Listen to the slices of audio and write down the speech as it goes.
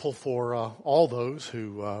Thankful for all those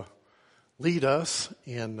who lead us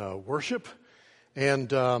in worship,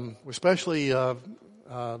 and especially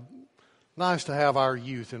nice to have our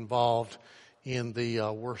youth involved in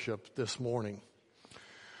the worship this morning.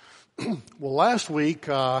 Well, last week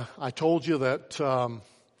I told you that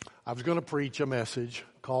I was going to preach a message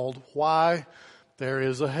called Why There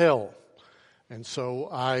Is a Hell. And so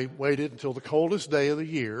I waited until the coldest day of the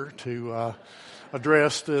year to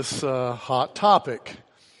address this hot topic.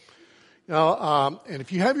 Now, and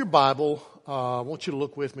if you have your Bible, I want you to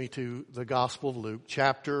look with me to the Gospel of Luke,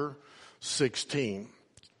 chapter 16.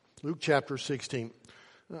 Luke chapter 16.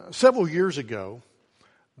 Several years ago,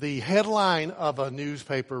 the headline of a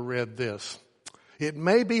newspaper read this: "It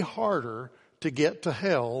may be harder to get to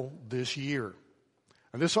hell this year."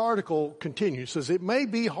 And this article continues, says, "It may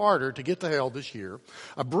be harder to get to hell this year.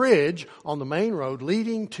 A bridge on the main road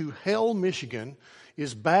leading to Hell, Michigan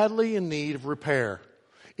is badly in need of repair.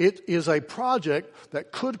 It is a project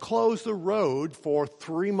that could close the road for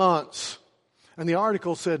 3 months." And the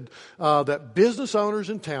article said that business owners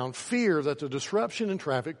in town fear that the disruption in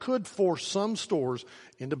traffic could force some stores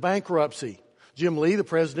into bankruptcy. Jim Lee, the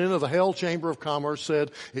president of the Hell Chamber of Commerce, said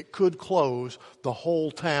it could close the whole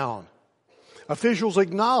town. Officials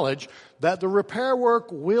acknowledge that the repair work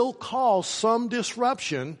will cause some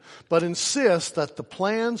disruption, but insist that the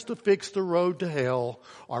plans to fix the road to hell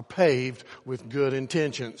are paved with good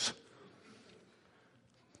intentions.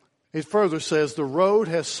 It further says the road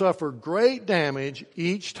has suffered great damage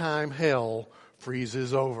each time hell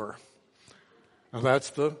freezes over. Now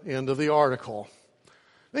that's the end of the article.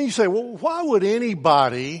 Then you say, well, why would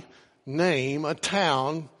anybody name a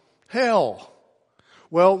town Hell?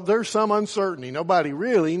 Well, there's some uncertainty. Nobody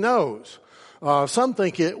really knows. Some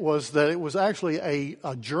think it was actually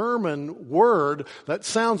a German word that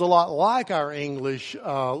sounds a lot like our English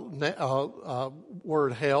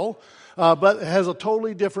word hell, but has a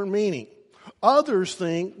totally different meaning. Others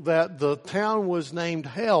think that the town was named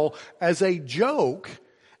Hell as a joke,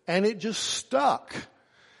 and it just stuck.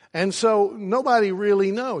 And so nobody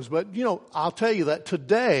really knows. But, I'll tell you that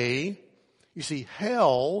today, you see,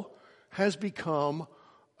 hell has become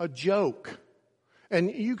a joke.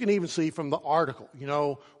 And you can even see from the article,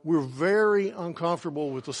 we're very uncomfortable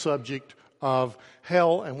with the subject of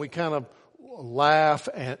hell, and we kind of laugh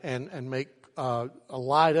and make a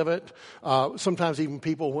light of it. Sometimes even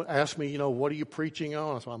people ask me, what are you preaching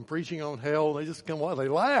on? I say, I'm preaching on hell. They just they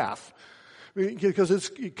laugh. Because it's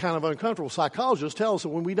kind of uncomfortable. Psychologists tell us that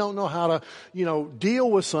when we don't know how to,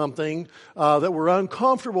 deal with something, that we're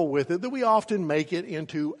uncomfortable with it, that we often make it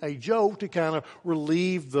into a joke to kind of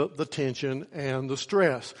relieve the tension and the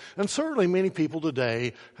stress. And certainly many people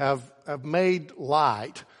today have made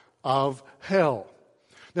light of hell.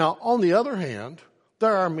 Now, on the other hand,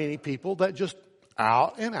 there are many people that just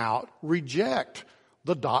out and out reject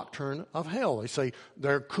the doctrine of hell. They say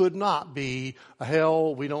there could not be a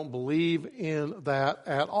hell. We don't believe in that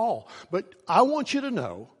at all. But I want you to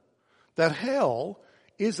know that hell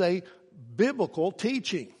is a biblical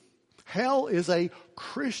teaching. Hell is a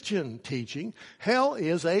Christian teaching. Hell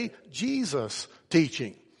is a Jesus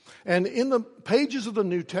teaching. And in the pages of the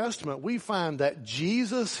New Testament, we find that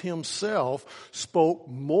Jesus himself spoke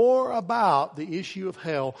more about the issue of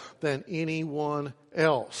hell than anyone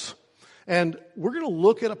else. And we're going to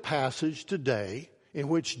look at a passage today in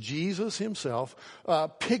which Jesus himself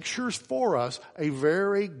pictures for us a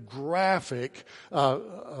very graphic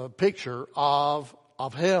picture of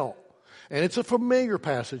hell. And it's a familiar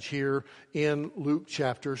passage here in Luke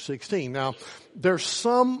chapter 16. Now, there's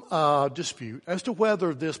some dispute as to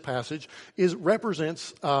whether this passage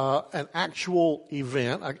represents an actual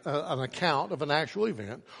event, an account of an actual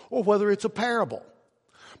event, or whether it's a parable.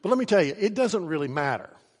 But let me tell you, it doesn't really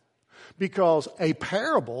matter. Because a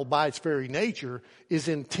parable, by its very nature, is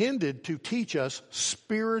intended to teach us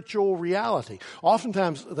spiritual reality.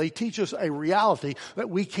 Oftentimes, they teach us a reality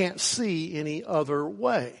that we can't see any other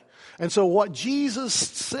way. And so what Jesus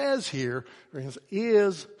says here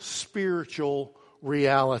is spiritual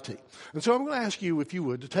reality. And so I'm going to ask you, if you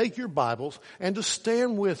would, to take your Bibles and to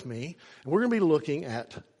stand with me. And we're going to be looking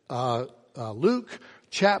at Luke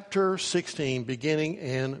chapter 16, beginning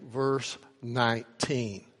in verse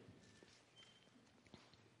 19.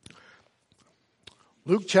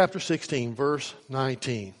 Luke chapter 16, verse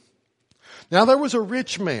 19. Now there was a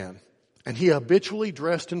rich man, and he habitually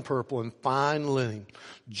dressed in purple and fine linen,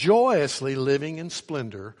 joyously living in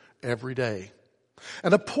splendor every day.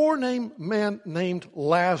 And a poor man named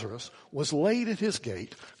Lazarus was laid at his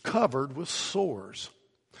gate, covered with sores,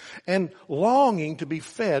 and longing to be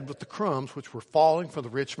fed with the crumbs which were falling from the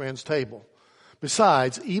rich man's table.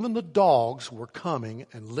 Besides, even the dogs were coming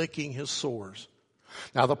and licking his sores.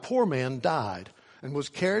 Now the poor man died and was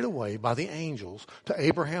carried away by the angels to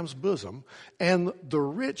Abraham's bosom, and the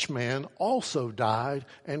rich man also died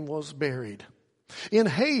and was buried. In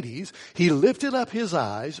Hades, he lifted up his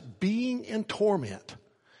eyes, being in torment,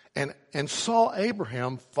 and saw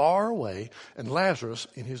Abraham far away and Lazarus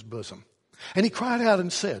in his bosom. And he cried out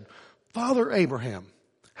and said, Father Abraham,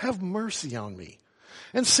 have mercy on me,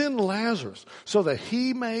 and send Lazarus so that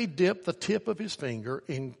he may dip the tip of his finger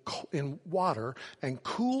in water and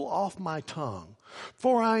cool off my tongue,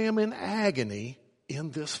 for I am in agony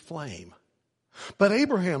in this flame. But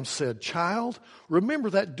Abraham said, Child, remember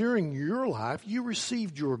that during your life you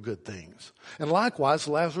received your good things, and likewise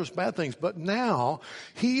Lazarus bad things. But now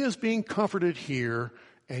he is being comforted here,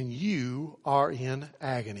 and you are in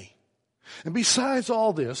agony. And besides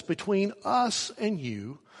all this, between us and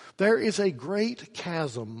you, there is a great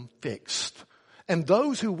chasm fixed, and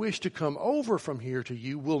those who wish to come over from here to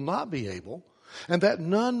you will not be able, and that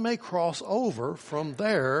none may cross over from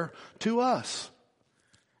there to us.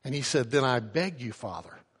 And he said, Then I beg you,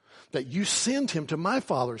 Father, that you send him to my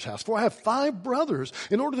father's house, for I have 5 brothers,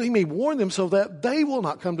 in order that he may warn them so that they will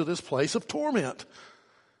not come to this place of torment.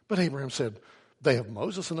 But Abraham said, They have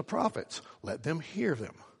Moses and the prophets, let them hear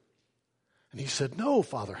them. And he said, No,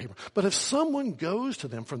 Father Abraham, but if someone goes to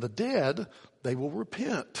them from the dead, they will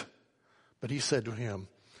repent. But he said to him,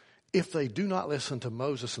 If they do not listen to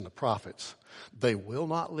Moses and the prophets, they will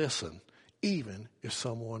not listen, even if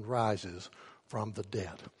someone rises from the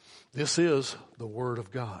dead. This is the word of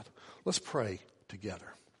God. Let's pray together.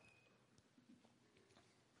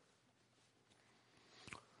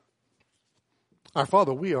 Our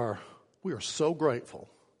Father, we are so grateful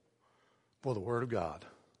for the word of God.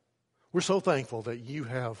 We're so thankful that you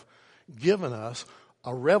have given us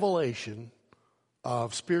a revelation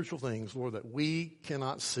of spiritual things, Lord, that we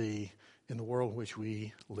cannot see in the world in which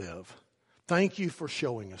we live. Thank you for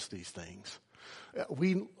showing us these things.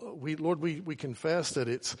 Lord, we confess that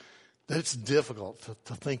it's difficult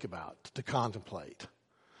to think about, to contemplate.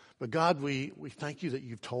 But God, we thank you that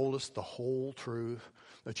you've told us the whole truth,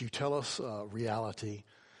 that you tell us reality.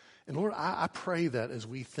 And Lord, I pray that as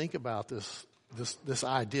we think about this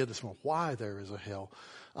idea this morning, why there is a hell,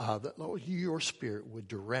 that Lord, your Spirit would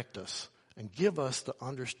direct us and give us the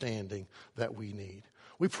understanding that we need.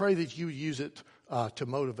 We pray that you use it to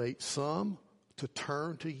motivate some to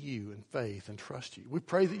turn to you in faith and trust you. We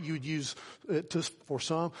pray that you would use it for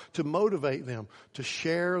some to motivate them to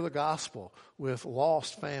share the gospel with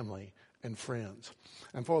lost family and friends.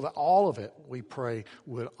 And for all of it, we pray,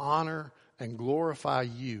 would honor and glorify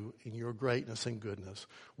you in your greatness and goodness.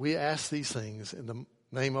 We ask these things in the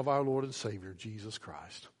name of our Lord and Savior, Jesus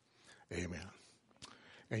Christ. Amen.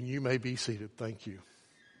 And you may be seated. Thank you.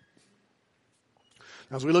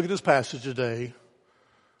 Now, as we look at this passage today,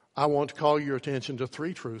 I want to call your attention to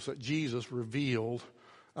 3 truths that Jesus revealed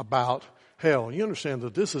about hell. And you understand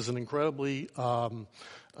that this is an incredibly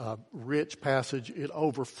rich passage. It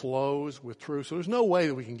overflows with truth. So there's no way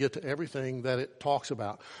that we can get to everything that it talks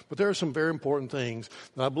about. But there are some very important things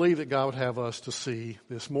that I believe that God would have us to see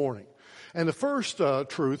this morning. And the first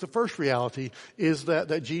truth, the first reality is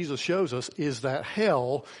that Jesus shows us is that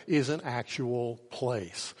hell is an actual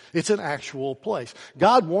place. It's an actual place.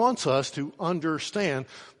 God wants us to understand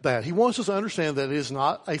that. He wants us to understand that it is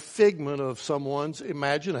not a figment of someone's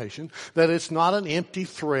imagination, that it's not an empty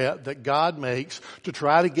threat that God makes to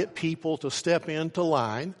try to get people to step into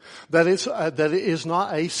line, that it is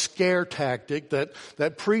not a scare tactic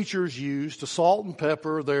that preachers use to salt and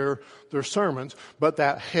pepper their sermons, but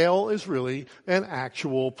that hell is really an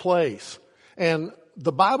actual place. And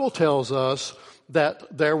the Bible tells us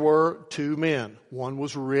that there were 2 men. One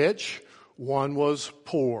was rich, one was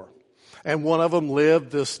poor. And one of them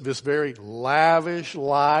lived this very lavish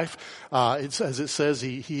life. As it says,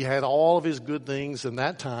 he had all of his good things in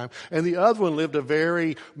that time. And the other one lived a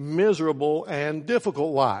very miserable and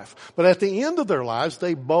difficult life. But at the end of their lives,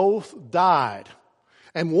 they both died.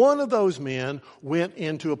 And one of those men went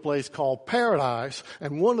into a place called paradise,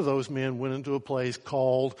 and one of those men went into a place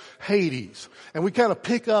called Hades. And we kind of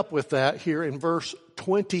pick up with that here in verse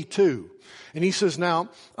 22. And he says, now,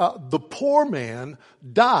 the poor man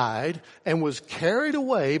died and was carried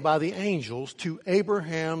away by the angels to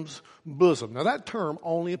Abraham's bosom. Now, that term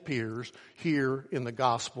only appears here in the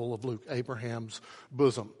Gospel of Luke, Abraham's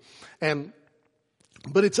bosom.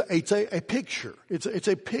 But it's a picture. It's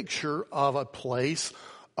a picture of a place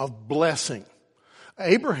of blessing.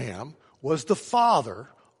 Abraham was the father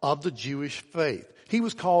of the Jewish faith. He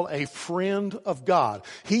was called a friend of God.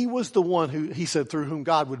 He was the one who, he said, through whom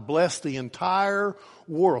God would bless the entire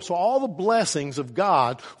world. So all the blessings of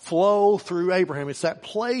God flow through Abraham. It's that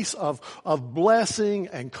place of blessing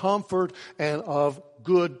and comfort and of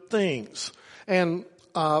good things. And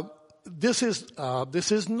this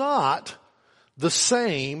is not the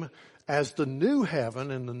same as the new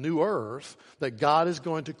heaven and the new earth that God is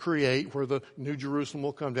going to create, where the New Jerusalem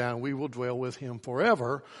will come down and we will dwell with him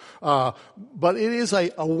forever. But it is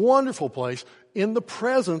a wonderful place in the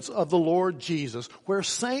presence of the Lord Jesus, where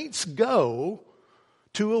saints go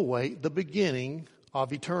to await the beginning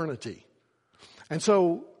of eternity. And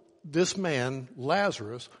so this man,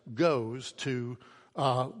 Lazarus, goes to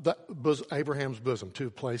Abraham's bosom, to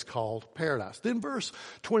a place called paradise. Then verse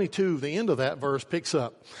 22, the end of that verse picks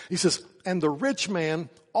up. He says, and the rich man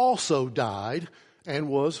also died and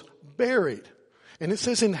was buried. And it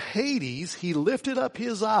says, in Hades he lifted up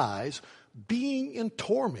his eyes, being in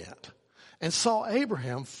torment, and saw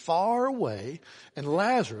Abraham far away and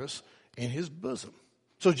Lazarus in his bosom.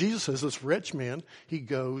 So Jesus says this rich man, he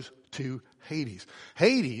goes to Hades.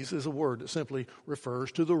 Hades is a word that simply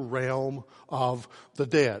refers to the realm of the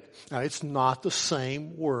dead. Now, it's not the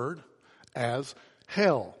same word as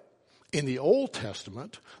hell. In the Old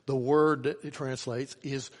Testament, the word that it translates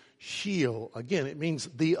is Sheol. Again, it means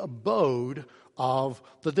the abode of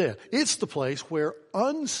the dead. It's the place where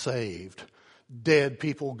unsaved dead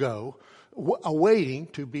people go, awaiting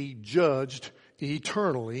to be judged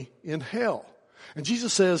eternally in hell. And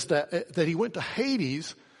Jesus says that he went to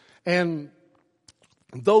Hades, and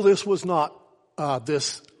though this was not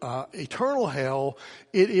this eternal hell,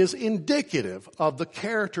 it is indicative of the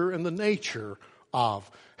character and the nature of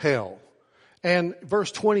hell. And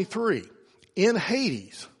verse 23, in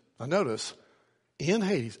Hades, now notice, in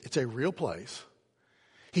Hades, it's a real place.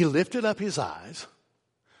 He lifted up his eyes.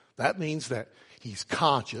 That means that he's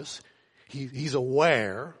conscious. He's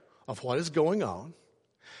aware of what is going on.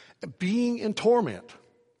 Being in torment,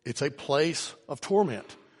 it's a place of torment.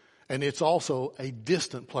 And it's also a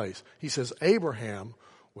distant place. He says Abraham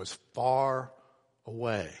was far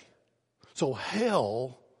away. So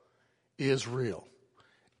hell is real.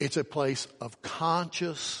 It's a place of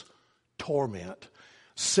conscious torment,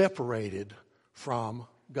 separated from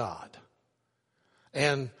God.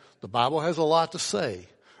 And the Bible has a lot to say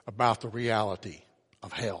about the reality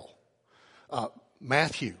of hell.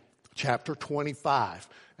 Matthew chapter 25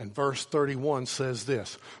 and verse 31 says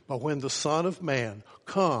this, but when the Son of Man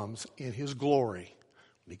comes in his glory,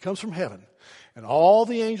 when he comes from heaven, and all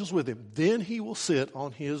the angels with him, then he will sit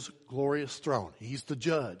on his glorious throne. He's the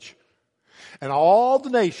judge. And all the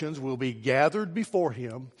nations will be gathered before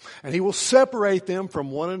him, and he will separate them from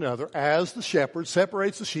one another as the shepherd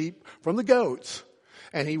separates the sheep from the goats.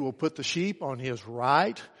 And he will put the sheep on his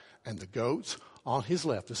right and the goats on his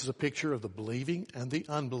left. This is a picture of the believing and the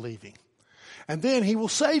unbelieving. And then he will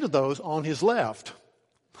say to those on his left,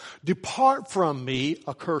 depart from me,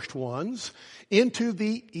 accursed ones, into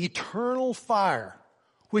the eternal fire,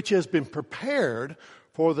 which has been prepared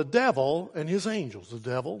for the devil and his angels. The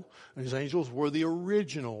devil and his angels were the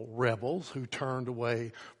original rebels who turned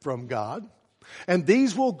away from God. And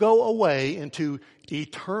these will go away into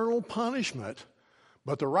eternal punishment,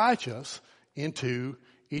 but the righteous into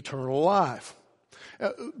eternal life.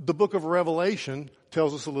 The book of Revelation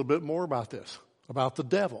tells us a little bit more about this, about the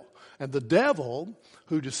devil. And the devil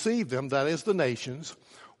who deceived them, that is the nations,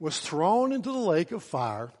 was thrown into the lake of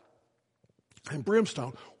fire and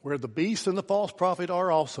brimstone, where the beast and the false prophet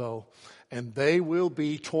are also, and they will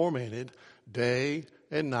be tormented day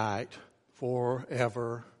and night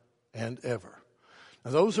forever and ever.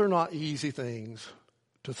 Now, those are not easy things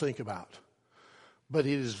to think about, but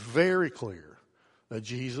it is very clear that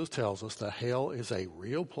Jesus tells us that hell is a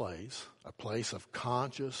real place, a place of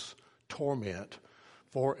conscious torment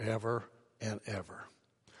forever and ever.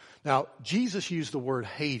 Now, Jesus used the word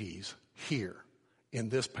Hades here in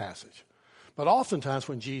this passage. But oftentimes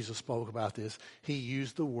when Jesus spoke about this, he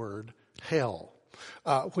used the word hell.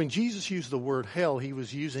 When Jesus used the word hell, he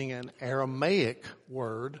was using an Aramaic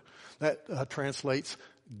word that translates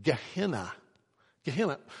Gehenna.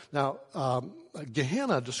 Gehenna. Now,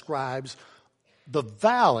 Gehenna describes the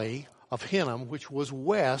valley of Hinnom, which was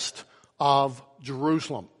west of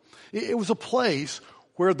Jerusalem. It was a place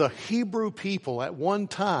where the Hebrew people at one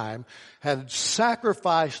time had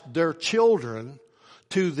sacrificed their children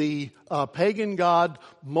to the pagan god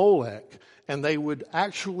Molech, and they would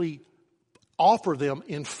actually offer them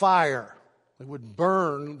in fire. They would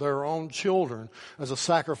burn their own children as a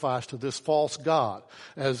sacrifice to this false god,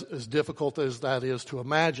 as difficult as that is to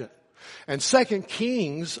imagine. And 2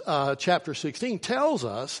 Kings chapter 16 tells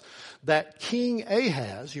us that King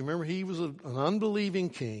Ahaz, you remember he was an unbelieving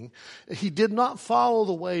king, he did not follow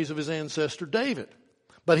the ways of his ancestor David.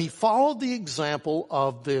 But he followed the example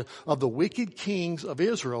of the wicked kings of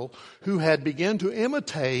Israel who had begun to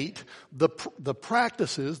imitate the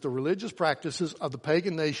practices, the religious practices of the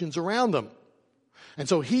pagan nations around them. And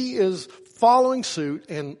so he is following suit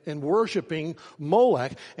and worshiping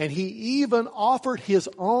Molech, and he even offered his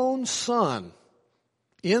own son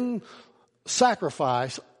in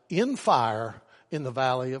sacrifice in fire in the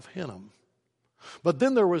valley of Hinnom. But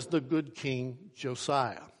then there was the good king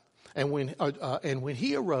Josiah. And when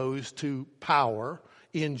he arose to power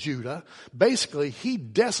in Judah, basically he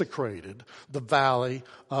desecrated the valley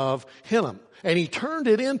of Hinnom. And he turned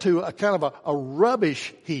it into a kind of a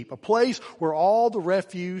rubbish heap, a place where all the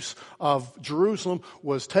refuse of Jerusalem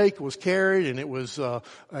was carried, and it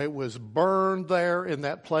was burned there in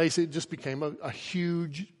that place. It just became a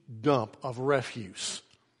huge dump of refuse.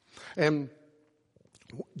 And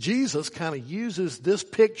Jesus kind of uses this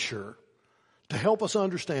picture to help us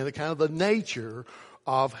understand the kind of the nature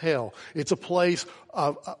of hell. It's a place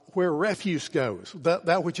where refuse goes,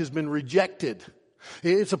 that which has been rejected.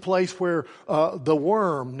 It's a place where the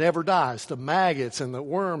worm never dies. The maggots and the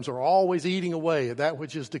worms are always eating away at that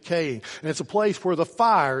which is decaying. And it's a place where the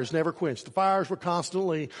fires never quenched. The fires were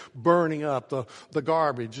constantly burning up the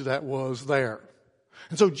garbage that was there.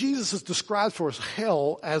 And so Jesus has described for us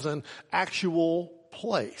hell as an actual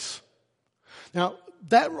place. Now,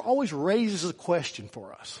 that always raises a question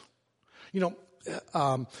for us. You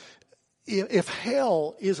know, if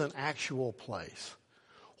hell is an actual place,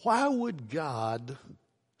 why would God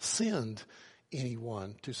send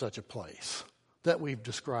anyone to such a place that we've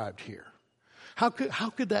described here? How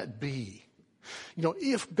could that be? You know,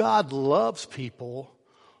 if God loves people,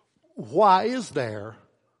 why is there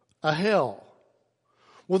a hell?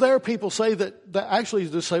 Well, there are people say that actually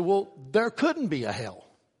just say, well, there couldn't be a hell.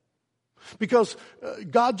 Because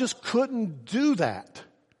God just couldn't do that.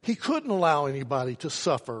 He couldn't allow anybody to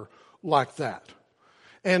suffer like that.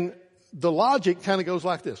 And the logic kind of goes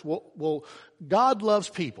like this. Well, God loves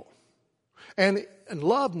people. And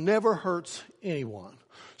love never hurts anyone.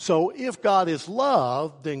 So if God is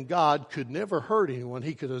love, then God could never hurt anyone.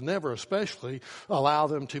 He could never especially allow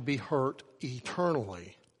them to be hurt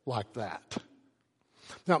eternally like that.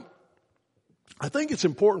 Now, I think it's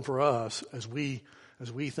important for us as we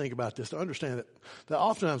think about this to understand that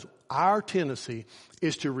oftentimes our tendency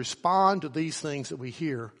is to respond to these things that we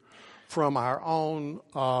hear from our own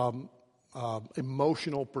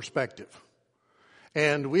emotional perspective.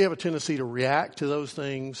 And we have a tendency to react to those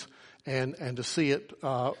things and to see it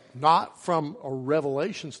not from a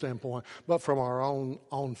revelation standpoint, but from our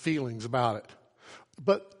own feelings about it.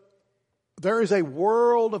 But there is a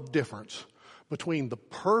world of difference between the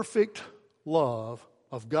perfect love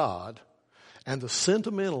of God and the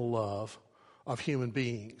sentimental love of human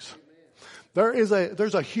beings. There's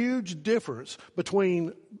a huge difference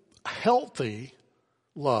between healthy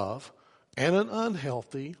love and an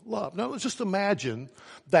unhealthy love. Now let's just imagine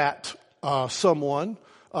that someone,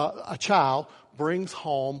 a child, brings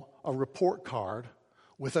home a report card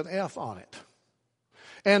with an F on it.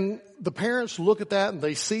 And the parents look at that and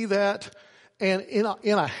they see that, and in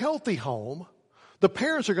a healthy home, the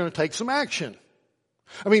parents are going to take some action.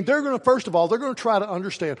 I mean, first of all, they're going to try to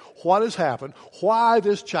understand what has happened, why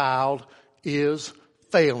this child is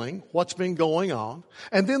failing, what's been going on,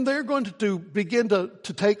 and then they're going to begin to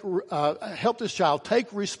help this child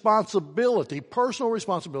take responsibility, personal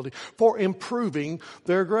responsibility, for improving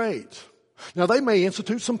their grades. Now, they may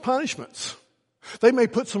institute some punishments. They may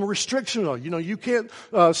put some restrictions on. You know, you can't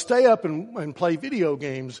stay up and play video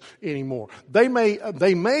games anymore. They may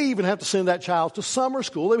even have to send that child to summer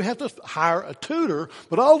school. They may have to hire a tutor.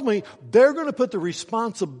 But ultimately, they're going to put the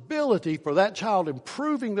responsibility for that child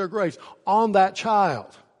improving their grades on that child.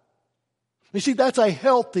 You see, that's a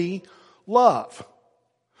healthy love.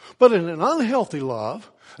 But in an unhealthy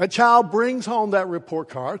love, a child brings home that report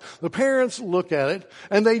card, the parents look at it,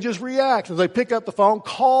 and they just react. And they pick up the phone,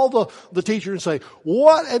 call the teacher and say,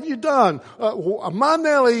 what have you done? My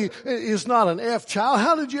Nellie is not an F child.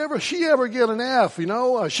 How did she ever get an F? You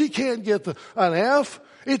know, she can't get an F.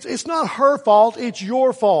 It's not her fault, it's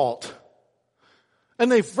your fault.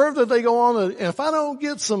 And they go on, and if I don't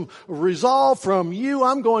get some resolve from you,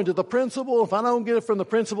 I'm going to the principal. If I don't get it from the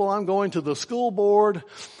principal, I'm going to the school board,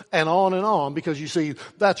 and on, because you see,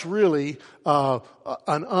 that's really an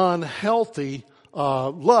unhealthy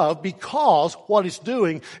love, because what it's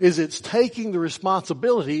doing is it's taking the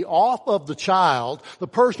responsibility off of the child, the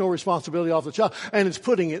personal responsibility off the child, and it's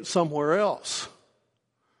putting it somewhere else.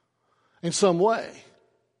 in some way.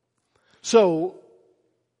 So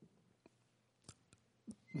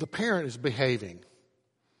the parent is behaving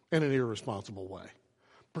in an irresponsible way,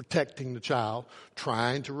 protecting the child,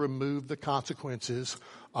 trying to remove the consequences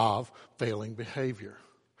of failing behavior.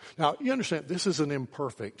 Now, you understand, this is an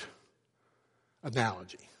imperfect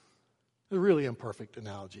analogy. A really imperfect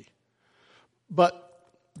analogy. But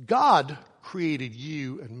God created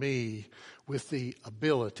you and me with the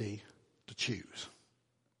ability to choose.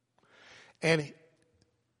 And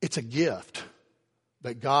it's a gift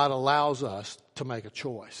that God allows us to make a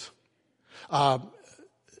choice.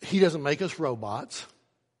 He doesn't make us robots.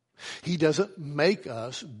 He doesn't make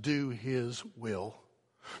us do His will.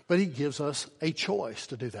 But He gives us a choice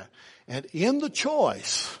to do that. And in the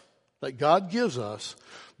choice that God gives us,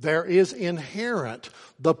 there is inherent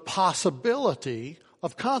the possibility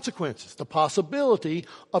of consequences, the possibility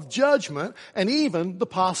of judgment, and even the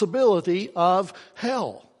possibility of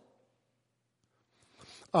hell.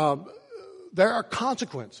 There are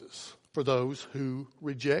consequences for those who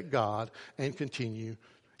reject God and continue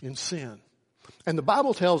in sin. And the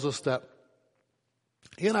Bible tells us that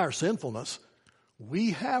in our sinfulness,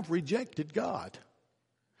 we have rejected God.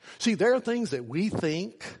 See, there are things that we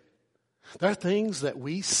think, there are things that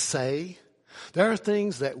we say, there are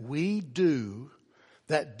things that we do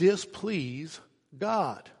that displease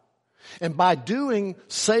God. And by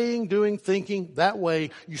saying, doing, thinking that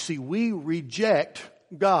way, you see, we reject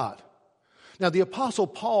God. Now, the Apostle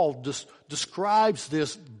Paul describes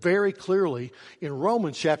this very clearly in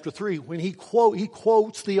Romans chapter 3 when he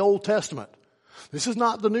quotes the Old Testament. This is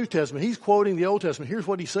not the New Testament. He's quoting the Old Testament. Here's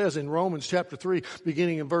what he says in Romans chapter 3,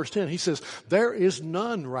 beginning in verse 10. He says, "There is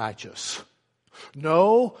none righteous.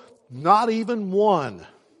 No, not even one."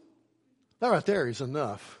 That right there is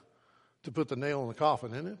enough to put the nail in the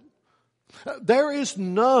coffin, isn't it? There is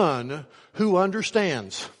none who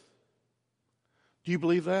understands. Do you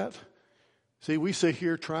believe that? See, we sit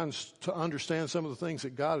here trying to understand some of the things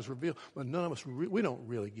that God has revealed, but none of us, we don't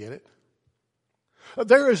really get it.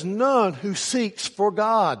 There is none who seeks for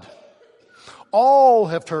God. All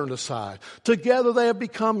have turned aside. Together they have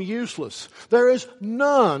become useless. There is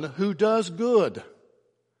none who does good.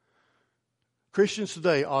 Christians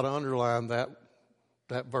today ought to underline that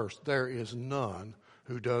verse. There is none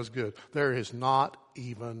who does good. There is not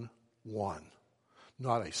even one.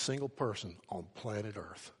 Not a single person on planet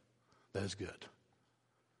Earth that is good.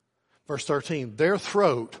 Verse 13, their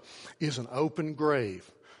throat is an open grave.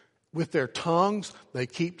 With their tongues they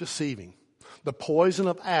keep deceiving. The poison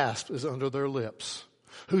of asp is under their lips,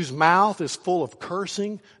 whose mouth is full of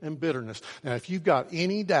cursing and bitterness. Now, if you've got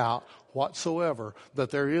any doubt whatsoever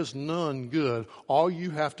that there is none good, all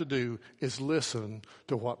you have to do is listen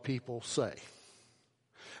to what people say.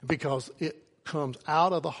 Because it comes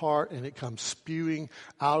out of the heart and it comes spewing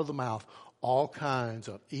out of the mouth all kinds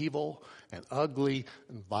of evil and ugly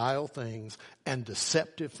and vile things and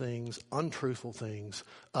deceptive things, untruthful things,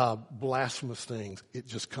 blasphemous things. It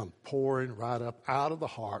just comes pouring right up out of the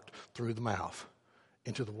heart through the mouth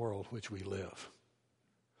into the world which we live.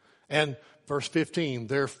 And verse 15,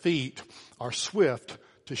 their feet are swift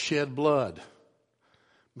to shed blood.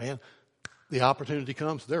 Man, the opportunity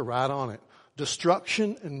comes, they're right on it.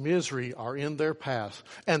 Destruction and misery are in their path,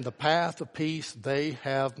 and the path of peace they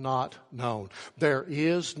have not known. There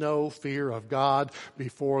is no fear of God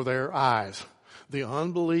before their eyes. The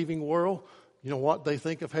unbelieving world, you know what they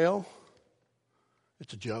think of hell?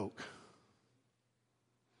 It's a joke.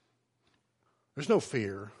 There's no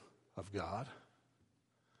fear of God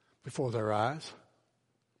before their eyes.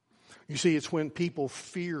 You see, it's when people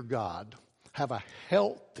fear God, have a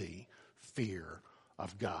healthy fear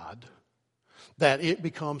of God, that it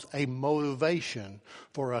becomes a motivation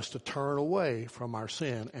for us to turn away from our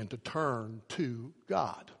sin and to turn to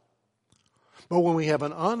God. But when we have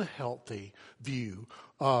an unhealthy view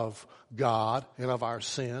of God and of our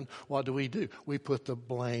sin, what do? We put the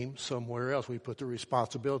blame somewhere else. We put the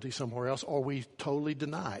responsibility somewhere else, or we totally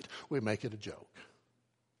deny it. We make it a joke.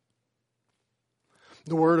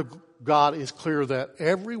 The Word of God is clear that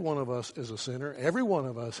every one of us is a sinner. Every one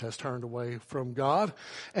of us has turned away from God.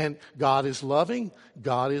 And God is loving.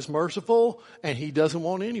 God is merciful. And He doesn't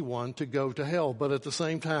want anyone to go to hell. But at the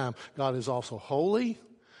same time, God is also holy.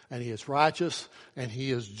 And He is righteous. And He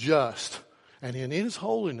is just. And in His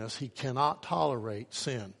holiness, He cannot tolerate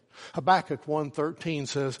sin. Habakkuk 1:13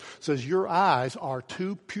 says, your eyes are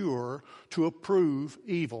too pure to approve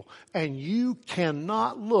evil. And you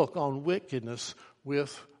cannot look on wickedness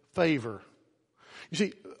with favor. You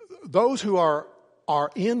see, those who are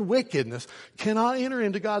in wickedness cannot enter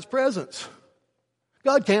into God's presence.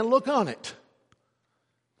 God can't look on it.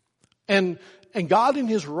 And And God in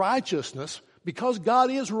his righteousness, because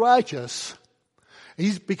God is righteous,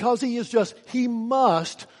 because he is just, he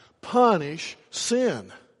must punish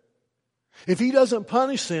sin. If he doesn't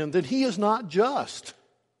punish sin, then he is not just.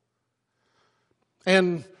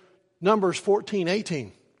 And Numbers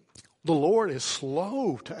 14:18, the Lord is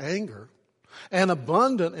slow to anger and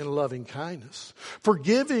abundant in loving kindness,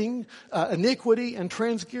 forgiving iniquity and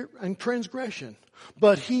transgression.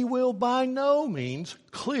 But he will by no means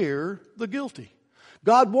clear the guilty.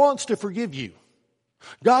 God wants to forgive you.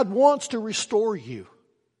 God wants to restore you.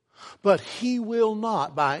 But he will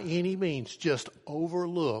not by any means just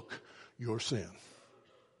overlook your sin.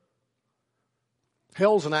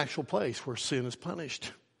 Hell's an actual place where sin is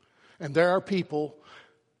punished. And there are people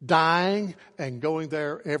dying and going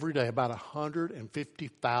there every day, about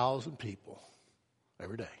 150,000 people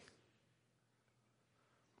every day.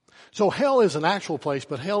 So hell is an actual place,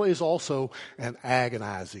 but hell is also an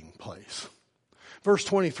agonizing place. Verse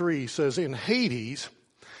 23 says, in Hades,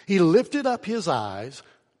 he lifted up his eyes,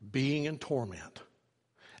 being in torment,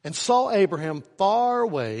 and saw Abraham far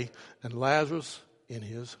away and Lazarus in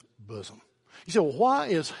his bosom. You say, well, why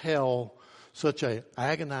is hell such an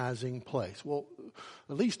agonizing place? Well,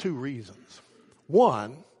 at least two reasons.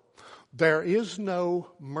 One, there is no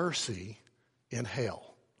mercy in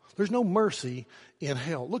hell. There's no mercy in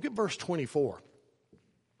hell. Look at verse 24.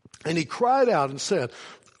 And he cried out and said,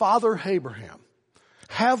 Father Abraham,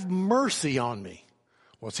 have mercy on me.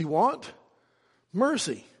 What's he want?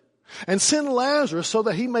 Mercy. And send Lazarus so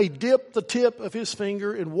that he may dip the tip of his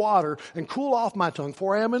finger in water and cool off my tongue,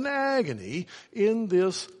 for I am in agony in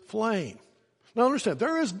this flame. Now understand,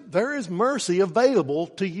 there is mercy available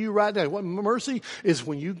to you right now. What mercy is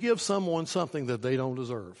when you give someone something that they don't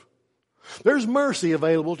deserve. There's mercy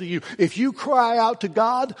available to you. If you cry out to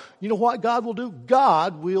God, you know what God will do?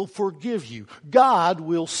 God will forgive you. God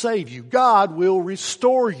will save you. God will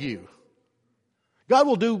restore you. God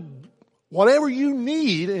will do whatever you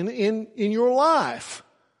need in your life.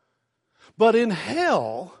 But in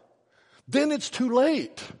hell, then it's too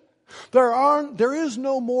late. There is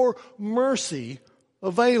no more mercy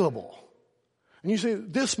available. And you see,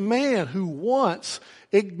 this man who once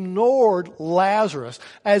ignored Lazarus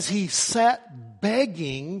as he sat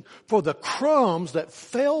begging for the crumbs that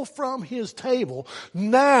fell from his table,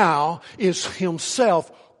 now is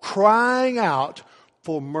himself crying out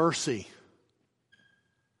for mercy.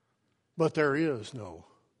 But there is no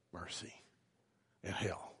mercy in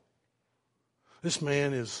hell. This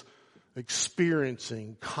man is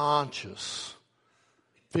experiencing conscious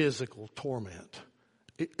physical torment,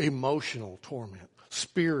 emotional torment,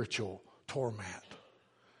 spiritual torment.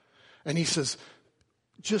 And he says,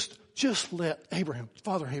 just let Abraham,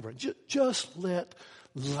 Father Abraham, just let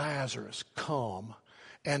Lazarus come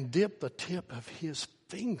and dip the tip of his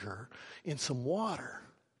finger in some water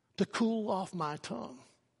to cool off my tongue.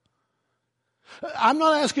 I'm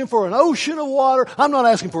not asking for an ocean of water. I'm not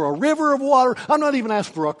asking for a river of water. I'm not even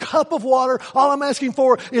asking for a cup of water. All I'm asking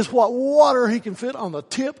for is what water he can fit on the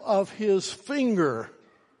tip of his finger.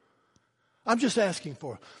 I'm just asking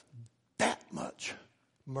for that much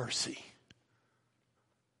mercy.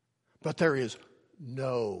 But there is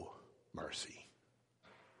no mercy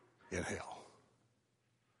in hell.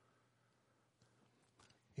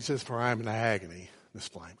 He says, for I am in agony, this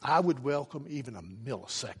flame. I would welcome even a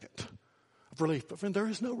millisecond of relief. But friend, there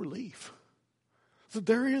is no relief.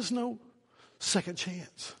 There is no second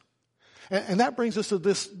chance. And that brings us to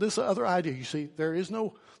this other idea. You see, there's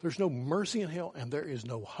no mercy in hell, and there is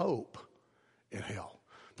no hope in hell.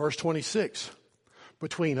 Verse 26,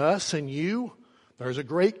 between us and you, there's a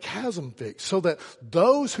great chasm fixed, so that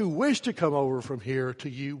those who wish to come over from here to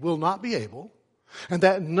you will not be able, and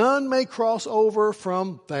that none may cross over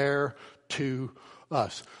from there to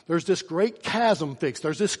us. There's this great chasm fixed.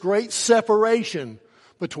 There's this great separation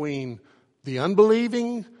between the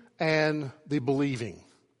unbelieving and the believing.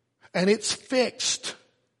 And it's fixed.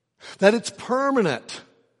 That it's permanent.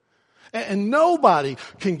 And nobody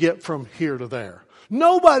can get from here to there.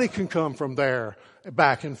 Nobody can come from there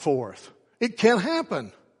back and forth. It can't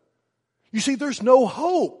happen. You see, there's no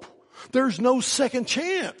hope. There's no second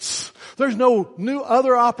chance. There's no new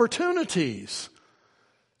other opportunities.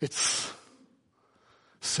 It's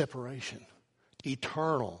separation,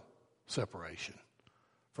 eternal separation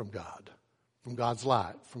from God, from God's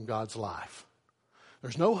light, from God's life.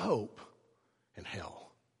 There's no hope in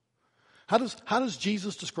hell. How does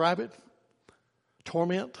Jesus describe it?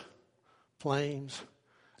 Torment, flames,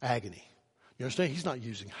 agony. You understand? He's not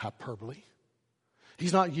using hyperbole.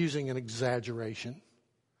 He's not using an exaggeration.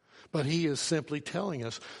 But he is simply telling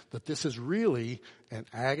us that this is really an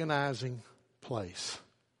agonizing place.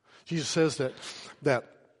 Jesus says that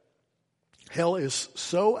hell is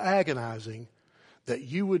so agonizing that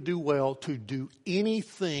you would do well to do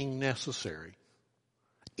anything necessary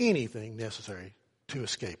to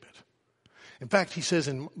escape it. In fact, he says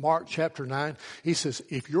in Mark chapter 9, he says,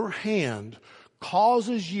 if your hand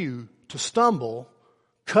causes you to stumble,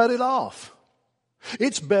 cut it off.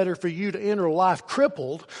 It's better for you to enter life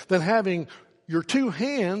crippled than having your two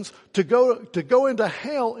hands to go into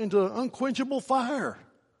hell, into an unquenchable fire.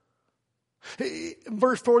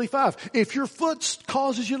 Verse 45, if your foot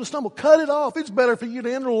causes you to stumble, cut it off. It's better for you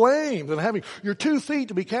to enter lame than having your 2 feet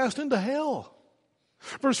to be cast into hell.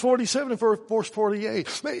 Verse 47 and verse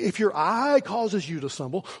 48, if your eye causes you to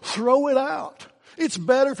stumble, throw it out. It's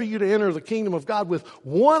better for you to enter the kingdom of God with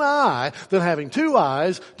one eye than having 2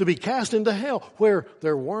 eyes to be cast into hell, where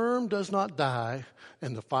their worm does not die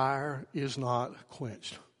and the fire is not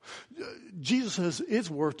quenched. Jesus says it's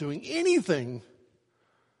worth doing anything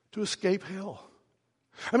to escape hell.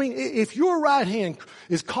 I mean, if your right hand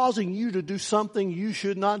is causing you to do something you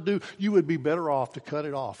should not do, you would be better off to cut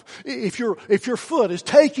it off. If your foot is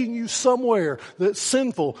taking you somewhere that's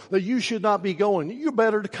sinful, that you should not be going, you're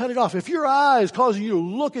better to cut it off. If your eye is causing you to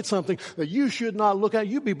look at something that you should not look at,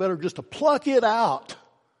 you'd be better just to pluck it out.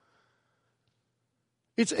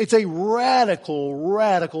 It's a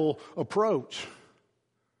radical approach.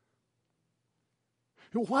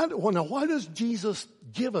 Why does Jesus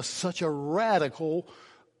give us such a radical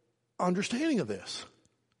understanding of this?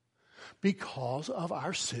 Because of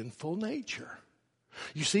our sinful nature.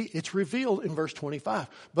 You see, it's revealed in verse 25.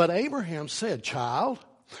 But Abraham said, child,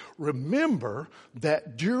 remember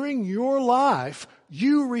that during your life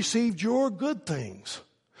you received your good things.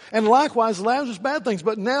 And likewise Lazarus bad things.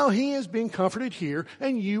 But now he is being comforted here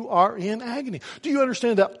and you are in agony. Do you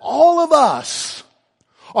understand that all of us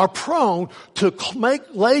are prone to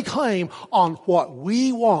lay claim on what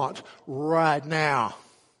we want right now?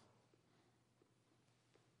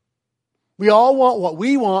 We all want what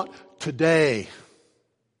we want today.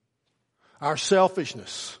 Our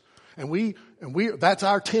selfishness. And that's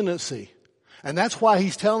our tendency. And that's why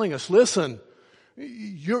he's telling us, listen,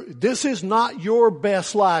 this is not your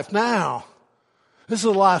best life now. This is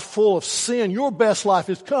a life full of sin. Your best life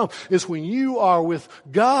is when you are with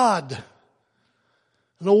God.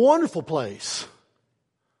 In a wonderful place.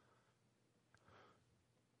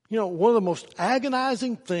 You know, one of the most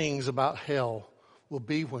agonizing things about hell will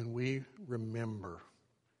be when we remember.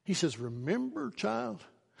 He says, remember, child?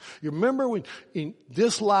 You remember when in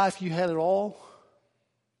this life you had it all?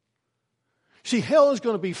 See, hell is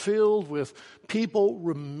going to be filled with people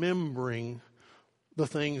remembering the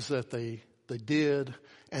things that they did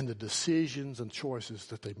and the decisions and choices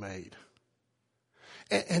that they made.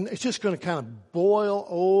 And it's just going to kind of boil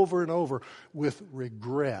over and over with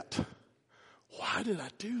regret. Why did I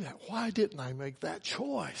do that? Why didn't I make that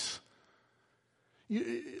choice?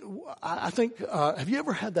 I think, have you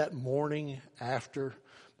ever had that morning after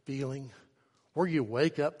feeling where you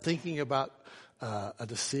wake up thinking about a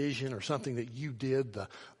decision or something that you did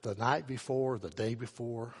the night before, the day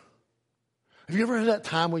before? Have you ever had that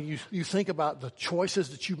time when you think about the choices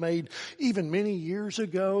that you made even many years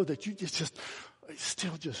ago that you just it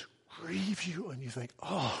still just grieves you and you think,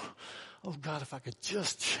 oh God, if I could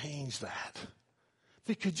just change that. If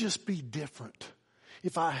it could just be different.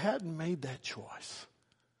 If I hadn't made that choice.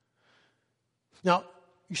 Now,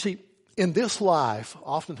 you see, in this life,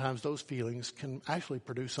 oftentimes those feelings can actually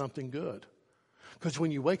produce something good. Because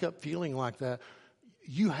when you wake up feeling like that,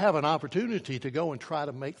 you have an opportunity to go and try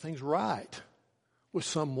to make things right with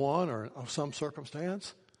someone or some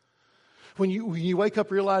circumstance. When you wake up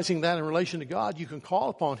realizing that in relation to God, you can call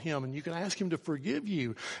upon Him and you can ask Him to forgive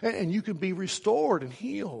you and you can be restored and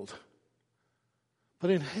healed. But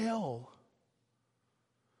in hell,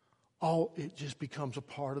 it just becomes a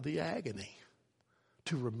part of the agony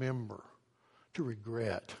to remember, to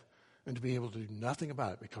regret, and to be able to do nothing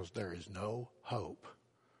about it because there is no hope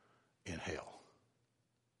in hell.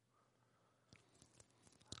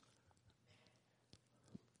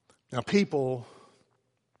 Now, people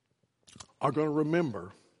are going to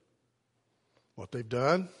remember what they've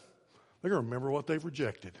done. They're going to remember what they've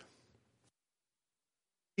rejected.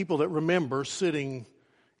 People that remember sitting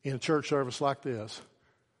in a church service like this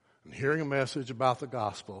and hearing a message about the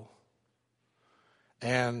gospel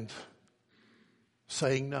and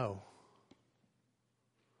saying no.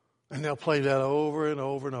 And they'll play that over and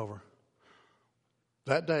over and over.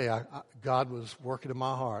 That day, God was working in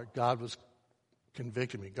my heart. God was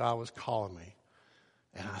convicting me. God was calling me.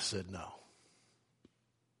 And I said no.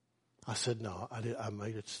 I said no. I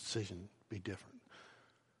made a decision to be different.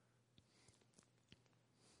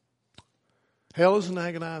 Hell is an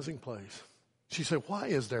agonizing place. She said, why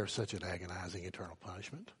is there such an agonizing eternal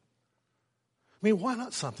punishment? I mean, why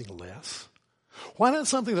not something less? Why not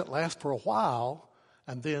something that lasts for a while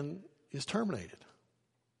and then is terminated?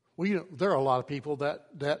 Well, there are a lot of people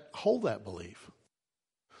that hold that belief.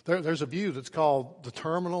 There's a view that's called the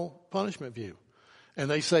terminal punishment view. And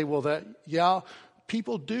they say, well,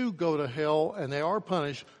 people do go to hell and they are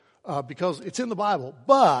punished because it's in the Bible.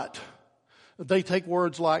 But they take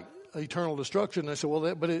words like eternal destruction and they say,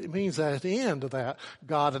 but it means that at the end of that,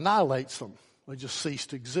 God annihilates them. They just cease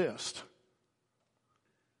to exist.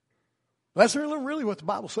 That's really what the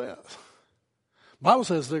Bible says. The Bible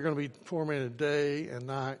says they're going to be tormented day and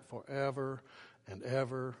night forever and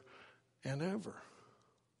ever and ever.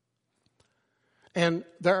 And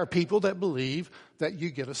there are people that believe that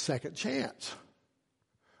you get a second chance.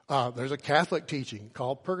 There's a Catholic teaching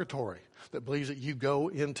called purgatory that believes that you go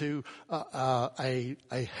into a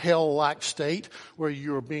hell-like state where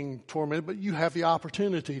you are being tormented, but you have the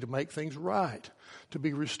opportunity to make things right, to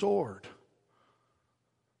be restored.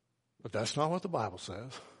 But that's not what the Bible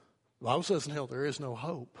says. The Bible says in hell there is no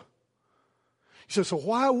hope. You say, so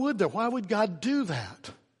why would God do that?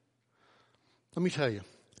 Let me tell you,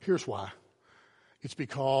 here's why. It's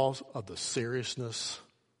because of the seriousness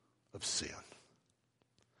of sin.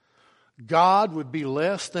 God would be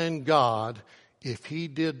less than God if he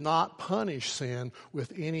did not punish sin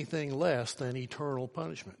with anything less than eternal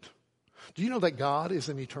punishment. Do you know that God is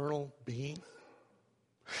an eternal being?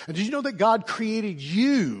 And did you know that God created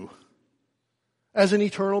you as an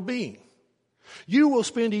eternal being? You will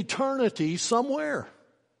spend eternity somewhere.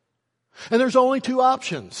 And there's only two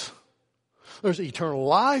options. There's eternal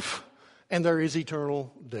life and there is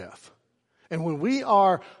eternal death. And when we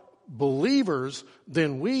are believers,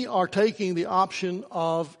 then we are taking the option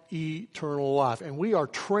of eternal life. And we are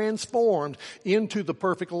transformed into the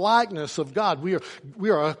perfect likeness of God. We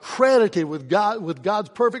are accredited with God's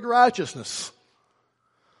perfect righteousness.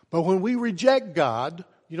 But when we reject God,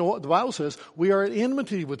 you know what the Bible says? We are at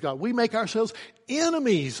enmity with God. We make ourselves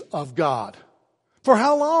enemies of God. For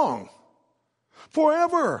how long?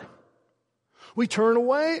 Forever. We turn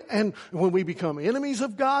away, and when we become enemies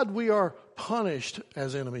of God, we are punished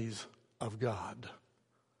as enemies of God.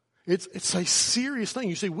 It's a serious thing.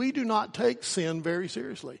 You see, we do not take sin very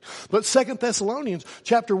seriously. But 2 Thessalonians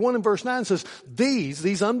chapter 1 and verse 9 says,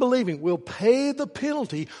 these unbelieving will pay the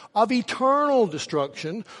penalty of eternal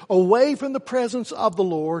destruction away from the presence of the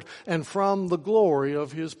Lord and from the glory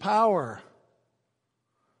of his power.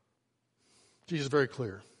 Jesus is very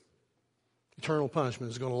clear. Eternal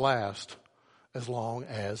punishment is going to last as long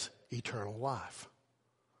as eternal life.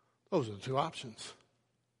 Those are the two options.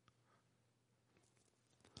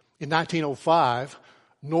 In 1905,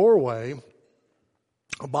 Norway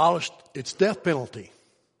abolished its death penalty.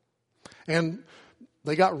 And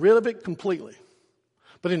they got rid of it completely.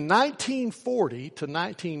 But in 1940 to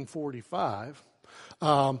 1945,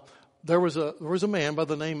 there was a man by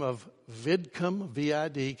the name of Vidkun,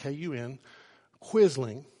 V-I-D-K-U-N,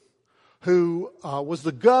 Quisling, who was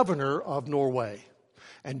the governor of Norway.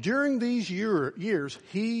 And during these years,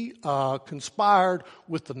 he conspired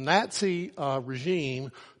with the Nazi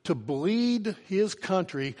regime to bleed his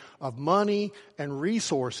country of money and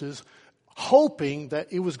resources, hoping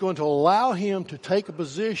that it was going to allow him to take a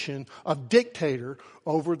position of dictator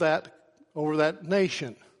over that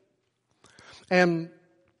nation. And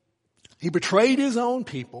he betrayed his own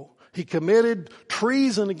people. He committed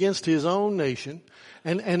treason against his own nation.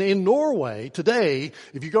 And in Norway today,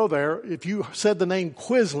 if you go there, if you said the name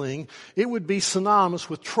Quisling, it would be synonymous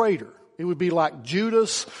with traitor. It would be like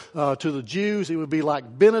Judas to the Jews. It would be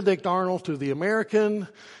like Benedict Arnold to the American.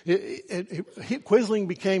 Quisling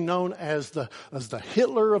became known as the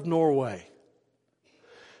Hitler of Norway.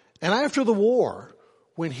 And after the war,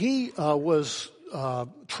 when he was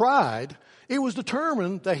tried, it was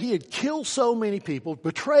determined that he had killed so many people,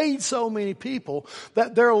 betrayed so many people,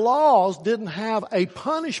 that their laws didn't have a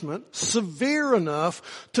punishment severe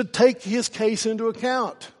enough to take his case into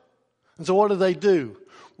account. And so what did they do?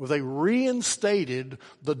 Well, they reinstated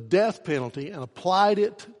the death penalty and applied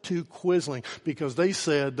it to Quisling because they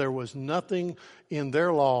said there was nothing in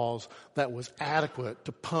their laws that was adequate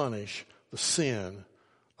to punish the sin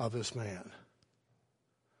of this man.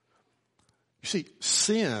 You see,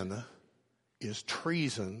 sin is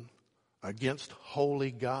treason against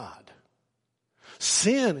holy God.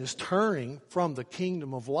 Sin is turning from the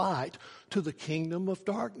kingdom of light to the kingdom of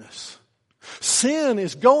darkness. Sin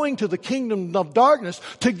is going to the kingdom of darkness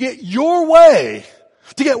to get your way,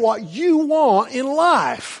 to get what you want in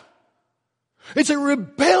life. It's a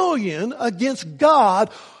rebellion against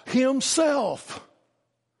God himself.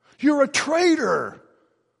 You're a traitor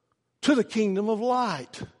to the kingdom of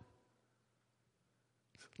light.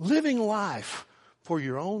 Living life for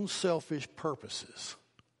your own selfish purposes.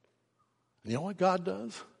 You know what God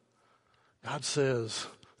does? God says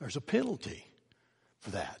there's a penalty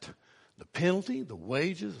for that. The penalty, the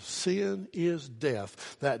wages of sin is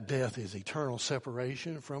death. That death is eternal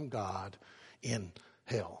separation from God in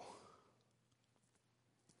hell.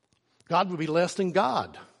 God would be less than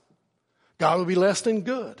God. God would be less than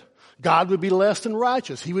good. God would be less than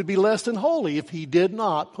righteous. He would be less than holy if he did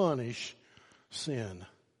not punish sin.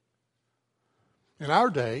 In our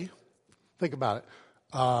day, think about it,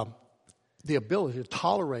 the ability to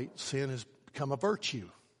tolerate sin has become a virtue.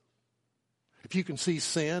 If you can see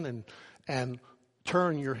sin and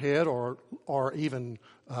turn your head or even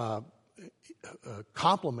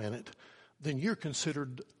compliment it, then you're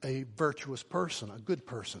considered a virtuous person, a good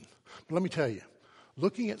person. But let me tell you,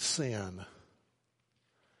 looking at sin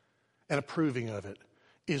and approving of it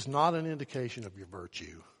is not an indication of your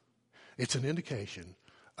virtue. It's an indication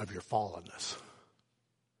of your fallenness.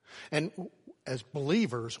 And as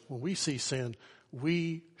believers, when we see sin,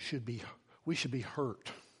 we should be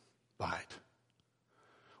hurt by it.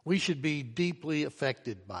 We should be deeply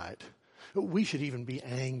affected by it. We should even be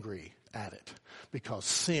angry at it because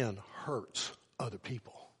sin hurts other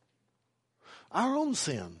people. Our own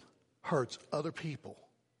sin hurts other people.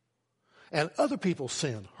 And other people's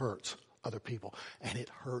sin hurts other people. And it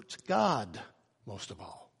hurts God most of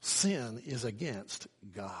all. Sin is against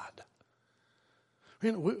God.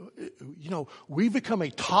 We've become a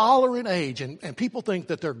tolerant age, and people think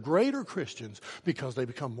that they're greater Christians because they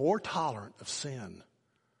become more tolerant of sin.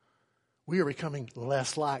 We are becoming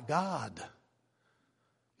less like God,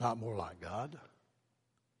 not more like God.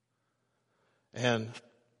 And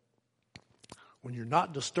when you're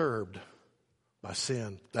not disturbed by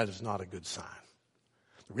sin, that is not a good sign.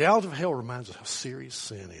 The reality of hell reminds us how serious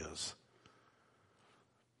sin is.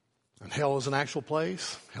 And hell is an actual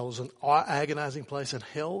place. Hell is an agonizing place. And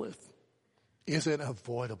hell is an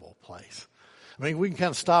avoidable place. I mean, we can kind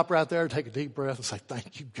of stop right there, take a deep breath and say,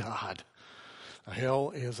 thank you, God. Hell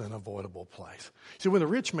is an avoidable place. See, when the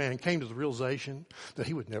rich man came to the realization that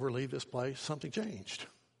he would never leave this place, something changed.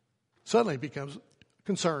 Suddenly he becomes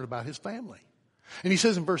concerned about his family. And he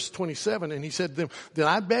says in verse 27, and he said to them, then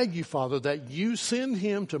I beg you, Father, that you send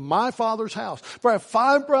him to my father's house. For I have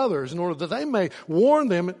 5 brothers, in order that they may warn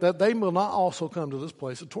them that they will not also come to this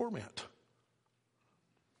place of torment.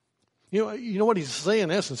 You know what he's saying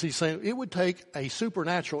in essence? He's saying it would take a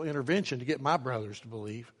supernatural intervention to get my brothers to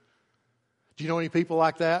believe. Do you know any people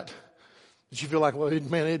like that? That you feel like, well,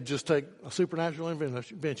 man, it'd just take a supernatural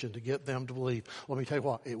intervention to get them to believe. Let me tell you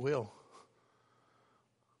what, it will.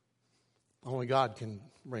 Only God can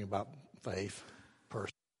bring about faith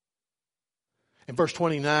personally. In verse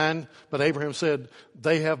 29, but Abraham said,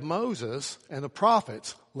 they have Moses and the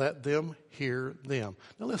prophets, let them hear them.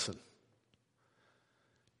 Now listen.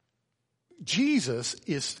 Jesus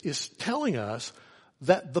is telling us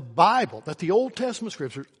that the Bible, that the Old Testament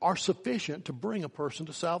scriptures are sufficient to bring a person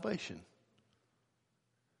to salvation.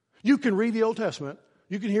 You can read the Old Testament,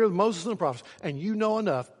 you can hear Moses and the prophets, and you know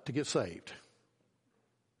enough to get saved.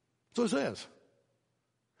 So it says.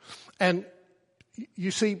 And you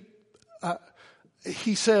see,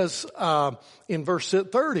 he says in verse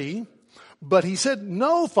 30, but he said,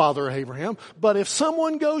 no, Father Abraham, but if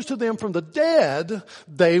someone goes to them from the dead,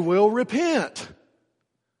 they will repent.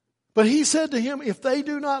 But he said to him, if they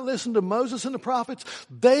do not listen to Moses and the prophets,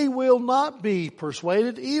 they will not be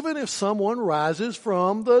persuaded, even if someone rises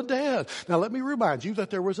from the dead. Now let me remind you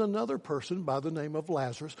that there was another person by the name of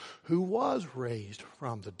Lazarus who was raised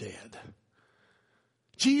from the dead.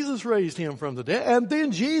 Jesus raised him from the dead, and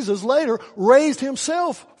then Jesus later raised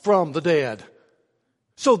himself from the dead.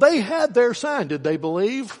 So they had their sign. Did they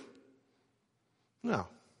believe? No.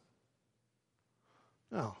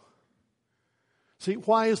 No. See,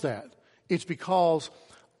 why is that? It's because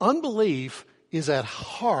unbelief is at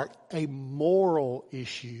heart a moral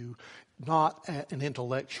issue, not an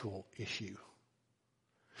intellectual issue.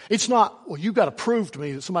 It's not, well, you've got to prove to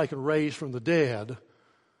me that somebody can raise from the dead.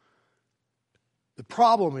 The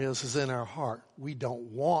problem is in our heart. We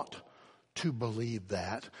don't want to believe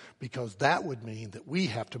that because that would mean that we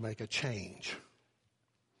have to make a change.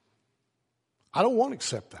 I don't want to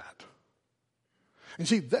accept that. And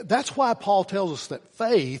see, that's why Paul tells us that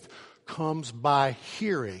faith comes by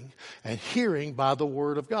hearing, and hearing by the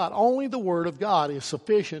Word of God. Only the Word of God is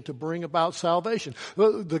sufficient to bring about salvation.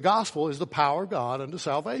 The gospel is the power of God unto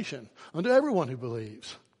salvation, unto everyone who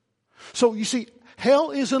believes. So you see,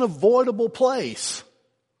 hell is an avoidable place.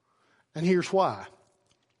 And here's why.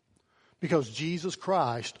 Because Jesus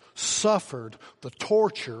Christ suffered the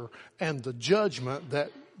torture and the judgment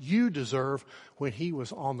that you deserve when he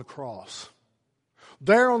was on the cross.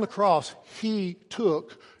 There on the cross, he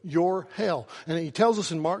took your hell. And he tells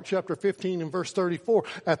us in Mark chapter 15 and verse 34,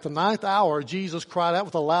 at the 9th hour, Jesus cried out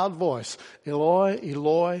with a loud voice, Eloi,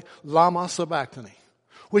 Eloi, lama sabachthani,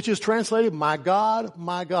 which is translated, my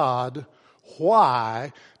God,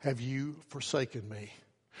 why have you forsaken me?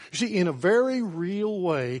 You see, in a very real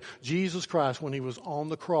way, Jesus Christ, when he was on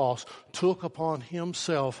the cross, took upon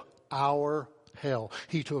himself our hell.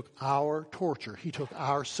 He took our torture. He took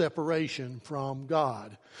our separation from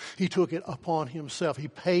God. He took it upon himself. He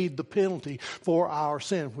paid the penalty for our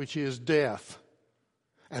sin, which is death.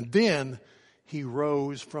 And then he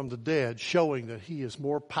rose from the dead, showing that he is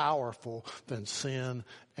more powerful than sin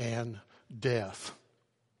and death.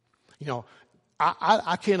 You know,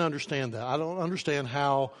 I can't understand that. I don't understand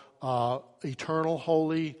how eternal,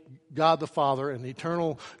 holy God the Father and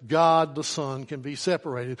eternal God the Son can be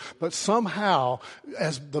separated. But somehow,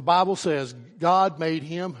 as the Bible says, God made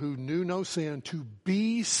him who knew no sin to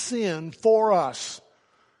be sin for us.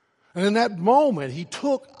 And in that moment, he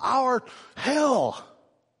took our hell,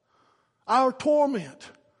 our torment,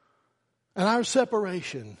 and our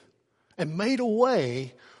separation, and made a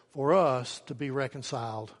way for us to be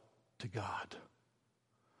reconciled to God.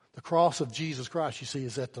 The cross of Jesus Christ, you see,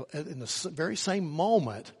 is in the very same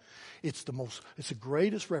moment. It's the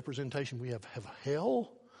greatest representation we have of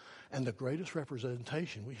hell, and the greatest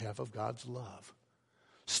representation we have of God's love.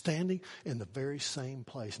 Standing in the very same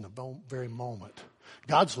place, in the very moment.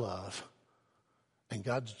 God's love and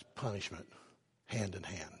God's punishment, hand in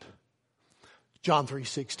hand. John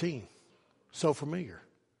 3:16, so familiar.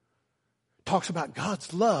 Talks about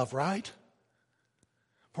God's love, right?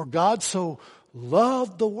 For God so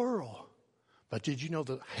loved the world. But did you know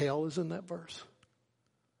that hell is in that verse?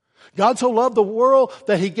 God so loved the world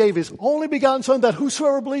that he gave his only begotten Son, that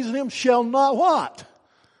whosoever believes in him shall not what?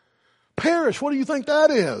 Perish. What do you think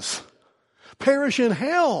that is? Perish in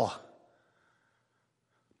hell.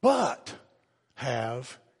 But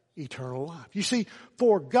have eternal life. You see,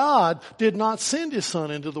 for God did not send his Son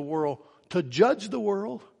into the world to judge the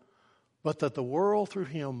world, but that the world through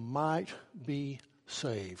him might be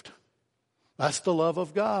saved. That's the love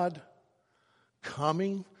of God,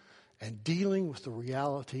 coming and dealing with the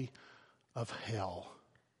reality of hell.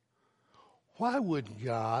 Why would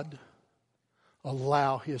God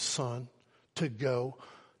allow his Son to go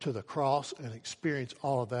to the cross and experience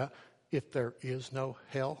all of that if there is no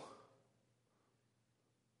hell?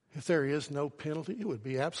 If there is no penalty, it would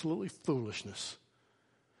be absolutely foolishness.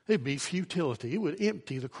 It'd be futility. It would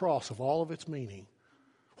empty the cross of all of its meaning.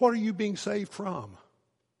 What are you being saved from?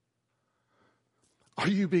 Are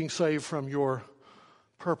you being saved from your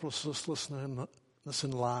purposelessness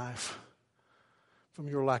in life? From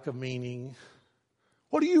your lack of meaning?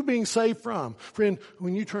 What are you being saved from? Friend,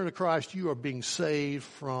 when you turn to Christ, you are being saved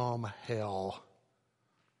from hell.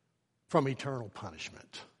 From eternal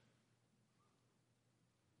punishment.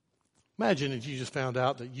 Imagine if you just found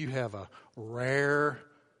out that you have a rare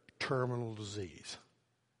terminal disease.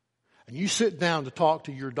 And you sit down to talk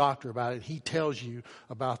to your doctor about it, and he tells you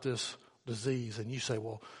about this disease, and you say,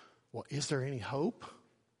 well, is there any hope?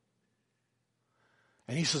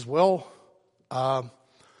 And he says, well,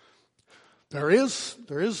 there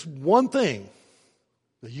is one thing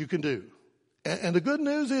that you can do. And the good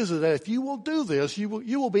news is that if you will do this, you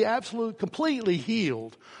will be absolutely, completely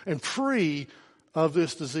healed and free of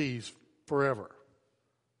this disease forever.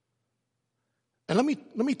 And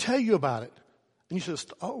let me tell you about it. And he says,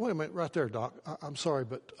 oh, wait a minute, right there, Doc. I'm sorry,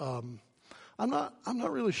 but I'm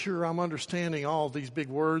not really sure I'm understanding all these big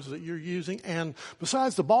words that you're using. And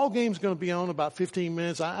besides, the ball game's going to be on in about 15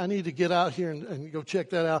 minutes. I need to get out here and go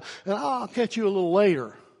check that out. And I'll catch you a little later.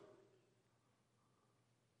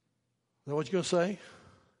 Is that what you're going to say?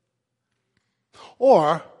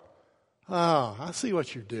 Or, oh, I see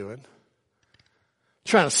what you're doing.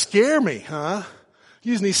 Trying to scare me, huh?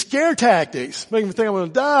 Using these scare tactics, making me think I'm going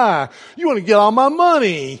to die. You want to get all my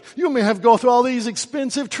money. You want me to have to go through all these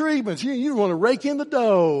expensive treatments. You want to rake in the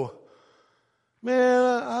dough.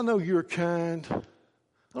 Man, I know you're kind.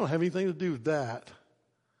 I don't have anything to do with that.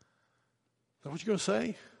 Is that what you're going to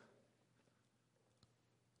say?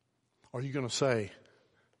 Or are you going to say,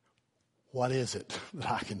 what is it that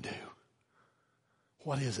I can do?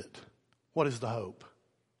 What is it? What is the hope?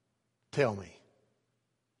 Tell me.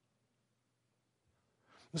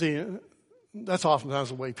 See, that's oftentimes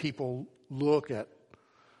the way people look at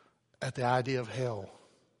the idea of hell.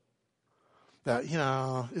 That,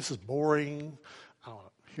 this is boring. I don't want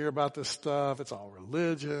to hear about this stuff. It's all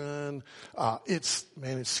religion. It's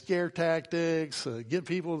scare tactics. Get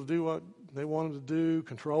people to do what they want them to do,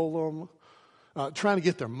 control them, trying to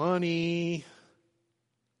get their money.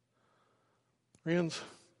 Friends,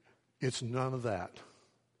 it's none of that.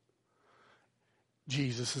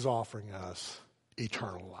 Jesus is offering us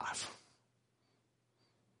eternal life.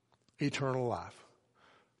 Eternal life.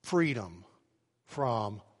 Freedom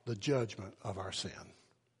from the judgment of our sin.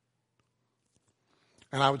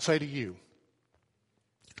 And I would say to you,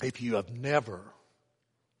 if you have never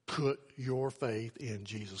put your faith in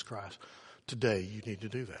Jesus Christ, today you need to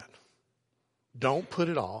do that. Don't put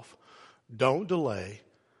it off. Don't delay.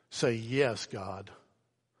 Say, yes, God.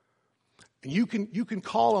 And you can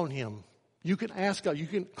call on Him. You can ask God. You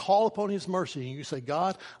can call upon His mercy. And you say,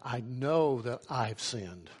 God, I know that I've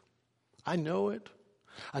sinned. I know it.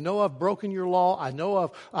 I know I've broken your law. I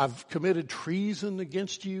know I've committed treason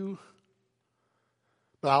against you.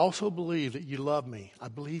 But I also believe that you love me. I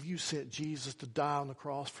believe you sent Jesus to die on the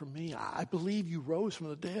cross for me. I believe you rose from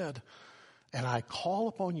the dead. And I call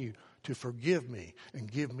upon you to forgive me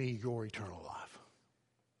and give me your eternal life.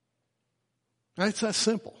 Now, it's that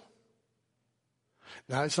simple.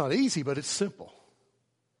 Now, it's not easy, but it's simple.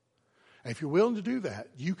 And if you're willing to do that,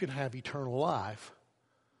 you can have eternal life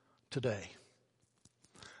today.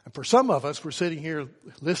 And for some of us, we're sitting here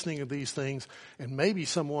listening to these things, and maybe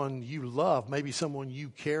someone you love, maybe someone you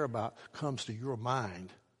care about comes to your mind.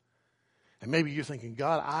 And maybe you're thinking,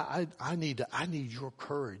 God, I need your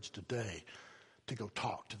courage today to go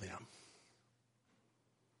talk to them.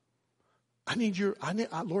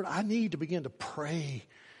 Lord, I need to begin to pray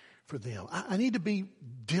for them. I need to be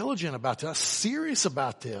diligent about this, serious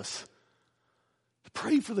about this, to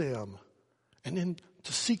pray for them, and then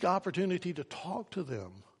to seek opportunity to talk to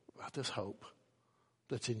them about this hope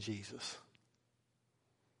that's in Jesus.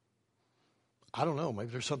 I don't know. Maybe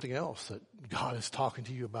there's something else that God is talking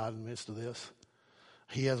to you about in the midst of this.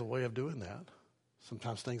 He has a way of doing that.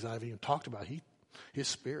 Sometimes things I haven't even talked about, His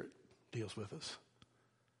Spirit deals with us.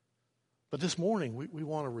 But this morning, we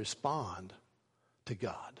want to respond to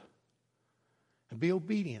God and be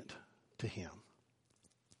obedient to Him.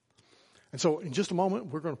 And so, in just a moment,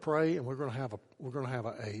 we're going to pray, and we're going to have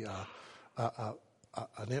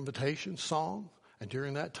an invitation song. And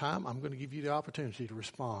during that time, I'm going to give you the opportunity to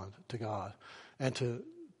respond to God and to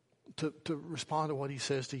respond to what He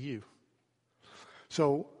says to you.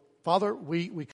 So, Father, we